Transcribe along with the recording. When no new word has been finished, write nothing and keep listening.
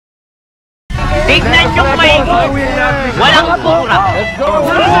Tignan niyong maigi. Walang pura.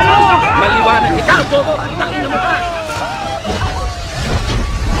 Maliwanag. Ikaw!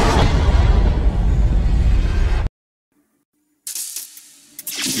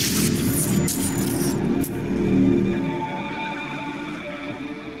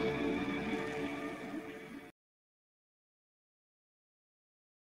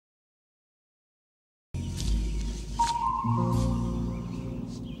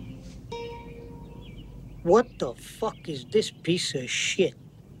 What the fuck is this piece of shit?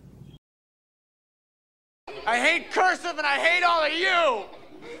 I hate cursive and I hate all of you!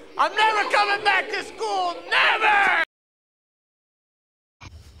 I'm never coming back to school! Never!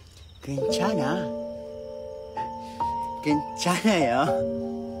 괜찮아. 괜찮아요.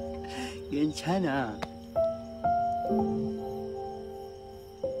 괜찮아.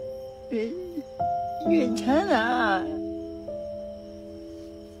 괜찮아.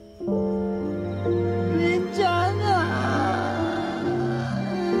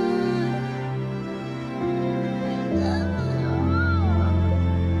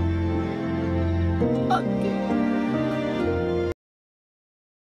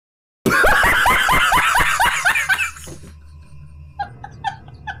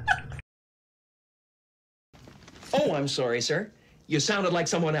 Oh, I'm sorry, sir. You sounded like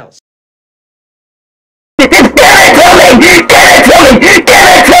someone else. Give it to me! Give it to me! Give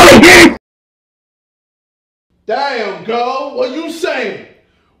it to me! Damn, girl, what you saying?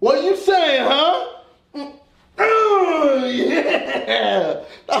 What you saying, huh? Yeah,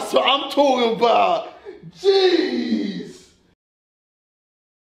 that's what I'm talking about. Jeez.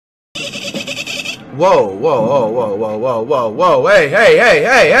 Whoa, whoa, whoa, whoa, whoa, whoa, whoa, whoa, hey, hey, hey,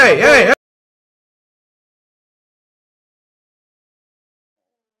 hey, hey, hey, hey.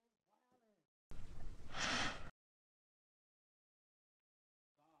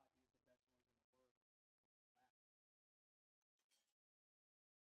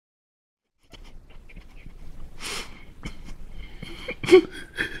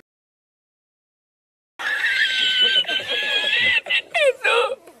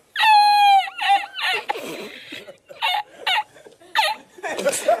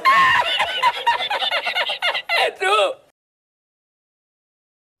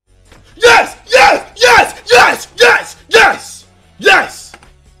 Yes! Yes! Yes! Yes! Yes! Yes! Yes!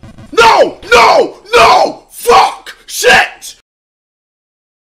 No! No! No! Fuck! Shit!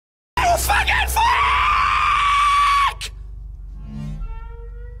 You fucking fuck!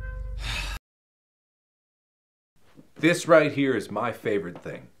 This right here is my favorite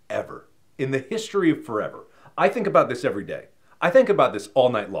thing ever in the history of forever. I think about this every day. I think about this all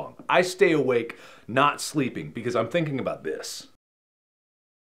night long. I stay awake, not sleeping, because I'm thinking about this.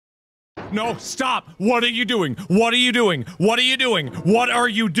 No, stop! What are you doing? What are you doing? What are you doing? What are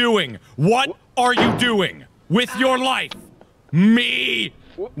you doing? What are you doing with your life? Me!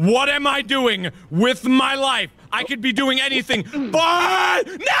 What am I doing with my life? I could be doing anything, but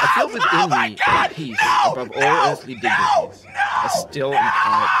no! Oh my God! Peace No! above all No! earthly dignities. A still and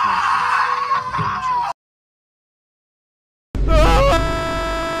quiet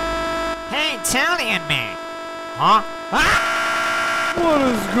Hey, Italian man. Huh? What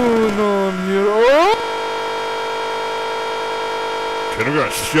is going on here? Oh! Can you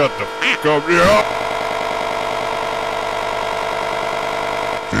guys shut the fuck up here?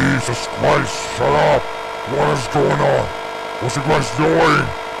 Jesus Christ, shut up! What is going on? What's you guys doing?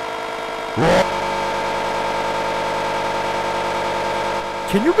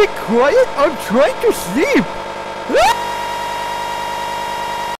 Can you be quiet? I'm trying to sleep.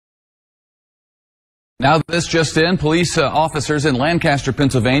 Now this just in, police officers in Lancaster,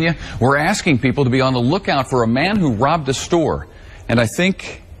 Pennsylvania were asking people to be on the lookout for a man who robbed a store. And I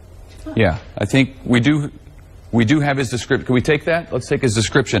think, yeah, I think we do have his description. Can we take that? Let's take his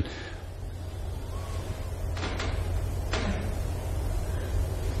description.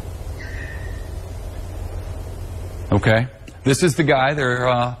 Okay. This is the guy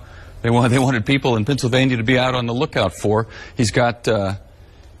they wanted people in Pennsylvania to be out on the lookout for. He's got a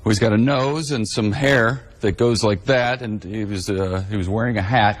nose and some hair that goes like that, and he was wearing a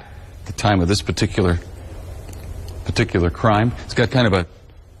hat at the time of this particular crime. He's got kind of a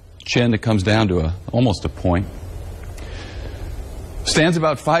chin that comes down to almost a point. Stands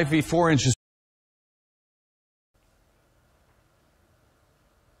about 5 feet 4 inches.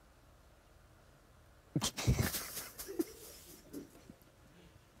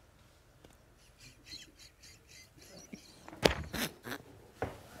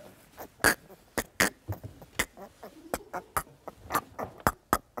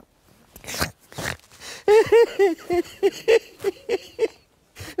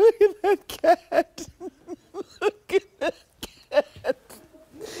 Look at that cat.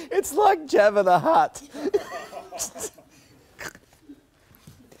 Jabba the Hutt.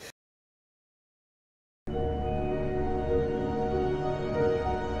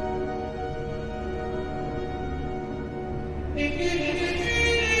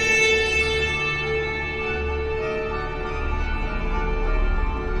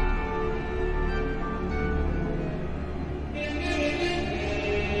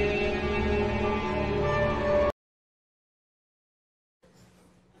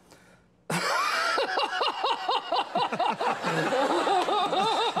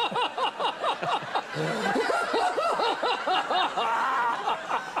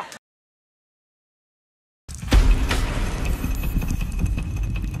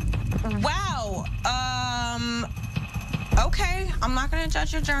 Wow. Okay, I'm not gonna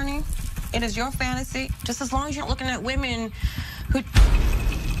judge your journey. It is your fantasy, just as long as you're looking at women who...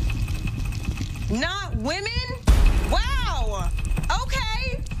 Not women? Wow.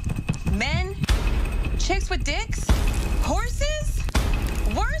 Okay. Men? Chicks with dicks? Horses?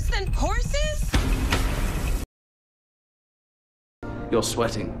 Worse than horses? You're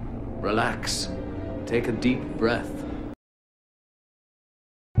sweating. Relax. Take a deep breath.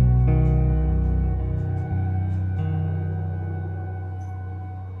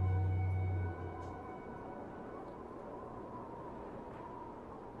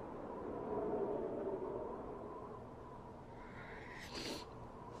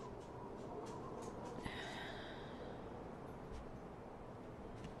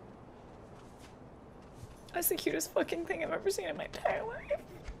 That's the cutest fucking thing I've ever seen in my entire life.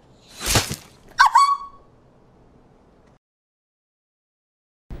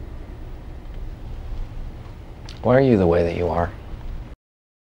 Why are you the way that you are?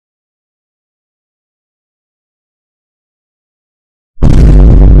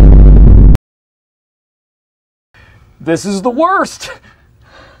 This is the worst!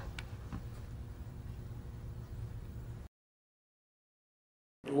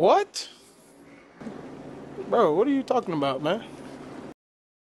 What? Bro, what are you talking about, man?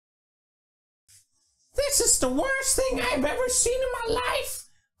 This is the worst thing I've ever seen in my life!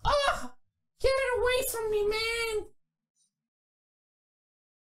 Ugh! Get it away from me, man!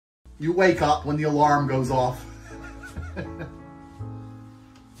 You wake up when the alarm goes off.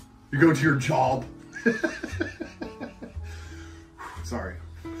 You go to your job. Sorry.